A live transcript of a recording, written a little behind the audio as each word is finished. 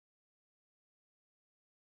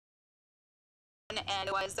and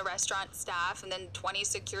it was the restaurant staff, and then 20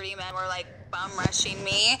 security men were like bum rushing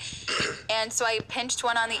me, and so I pinched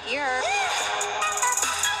one on the ear.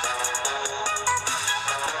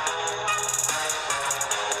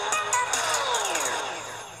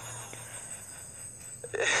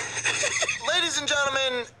 Ladies and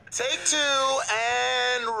gentlemen, take 2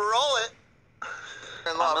 and roll it.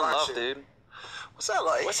 I'm in love, dude. What's that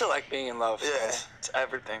like? What's it like being in love? Yeah. It's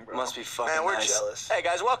everything, bro. Must be fucking Man, we're nice. jealous. Hey,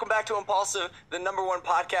 guys, welcome back to Impulsive, the #1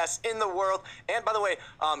 podcast in the world. And by the way,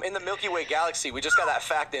 in the Milky Way galaxy, we just got that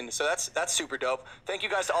fact in, so that's super dope. Thank you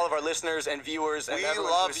guys to all of our listeners and viewers. And We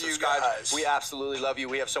everyone love who you subscribed. guys. We absolutely love you.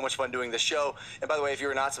 We have so much fun doing this show. And by the way, if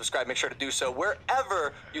you're not subscribed, make sure to do so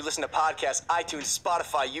wherever you listen to podcasts, iTunes,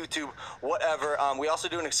 Spotify, YouTube, whatever. We also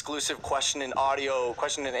do an exclusive question and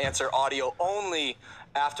answer audio only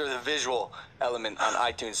after the visual element on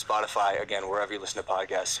iTunes, Spotify, again, wherever you listen to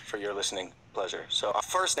podcasts for your listening pleasure. So,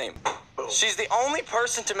 first name. Boom. She's the only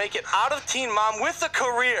person to make it out of Teen Mom with a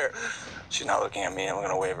career. She's not looking at me. I'm going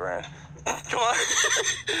to wave her in. Come on.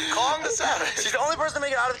 Calm the savage. She's the only person to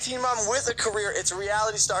make it out of Teen Mom with a career. It's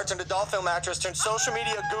reality star turned adult film actress turned social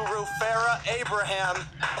media guru, Farrah Abraham.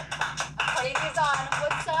 Ladies on,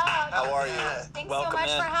 what's up? How are you? Thanks Welcome so much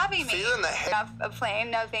in. for having me. Feeling the hair. Off a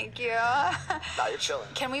plane? No, thank you. Nah, you're chilling.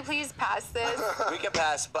 Can we please pass this? We can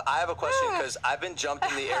pass, but I have a question because I've been jumped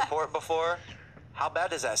in the airport before. How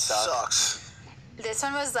bad does that suck? Sucks. This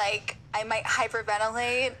one was like, I might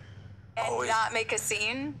hyperventilate and Always. not make a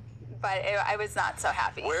scene, but I was not so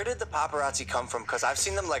happy. Where did the paparazzi come from? Because I've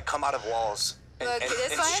seen them like come out of walls and, Look, and,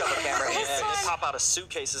 this and one? shove a camera in. This And one? they pop Pop out of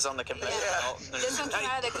suitcases on the conveyor Yeah. belt. This one came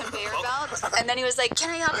out of the conveyor belt, and then he was like, "Can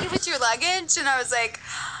I help you with your luggage?" And I was like,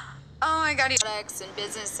 "Oh my god!" Products and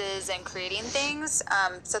businesses and creating things.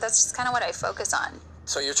 So that's just kind of what I focus on.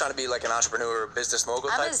 So you're trying to be like an entrepreneur or business mogul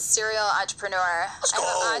I'm type? a serial entrepreneur. Let's I have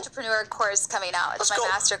go. an entrepreneur course coming out. It's Let's my go.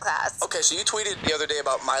 master class. Okay, so you tweeted the other day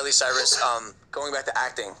about Miley Cyrus going back to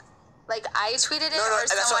acting. Like I tweeted it, No, or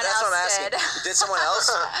that's someone what I'm else asking. did. Did someone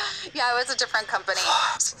else? Yeah, it was a different company.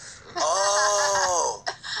 Oh,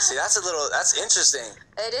 see, that's interesting.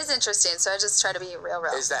 It is interesting, so I just try to be real.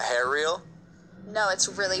 Is that hair real? No, it's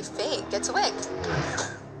really fake. It's a wig.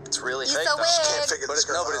 It's really It's fake. a though. wig. Can't figure But this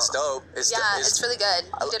girl but it's out. dope. It's Yeah, it's really good.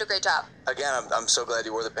 You did a great job. Again, I'm so glad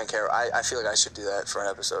you wore the pink hair. I feel like I should do that for an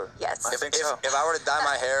episode. Yes. If, think if, so. if I were to dye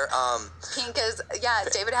my hair, Pink is, yeah,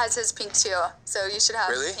 David has his pink too. So you should have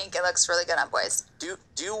Really? pink. It looks really good on boys. do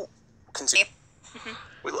you consider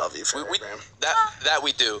We love you for we, Graham. that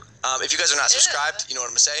we do. If you guys are not subscribed, you know what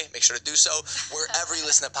I'm gonna say. Make sure to do so wherever you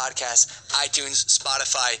listen to podcasts: iTunes,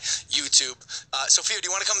 Spotify, YouTube. Sophia, do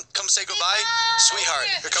you want to come say goodbye, sweetheart?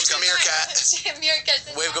 Here comes the meerkat.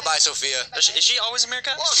 Meerkat. Wave goodbye, Sophia. Is she always a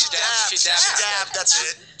meerkat? Well, she dabbed. She dabbed. She dabbed. That's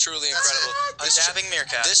it. Truly That's incredible. A dabbing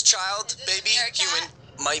meerkat. This child, baby, meerkat? human,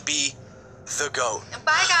 might be the GOAT.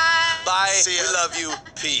 Bye, guys. Bye. See ya. We love you.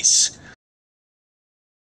 Peace.